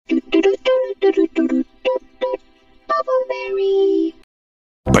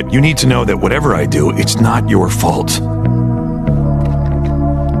But you need to know that whatever I do, it's not your fault.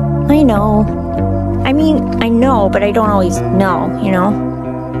 I know. I mean, I know, but I don't always know, you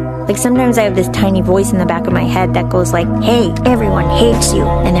know? Like sometimes I have this tiny voice in the back of my head that goes like, hey, everyone hates you,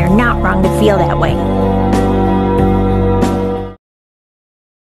 and they're not wrong to feel that way.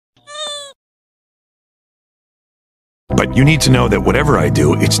 But you need to know that whatever I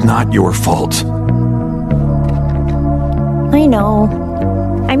do, it's not your fault. I know.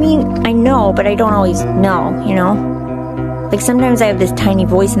 I mean, I know, but I don't always know, you know? Like sometimes I have this tiny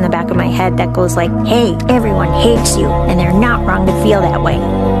voice in the back of my head that goes like, hey, everyone hates you, and they're not wrong to feel that way.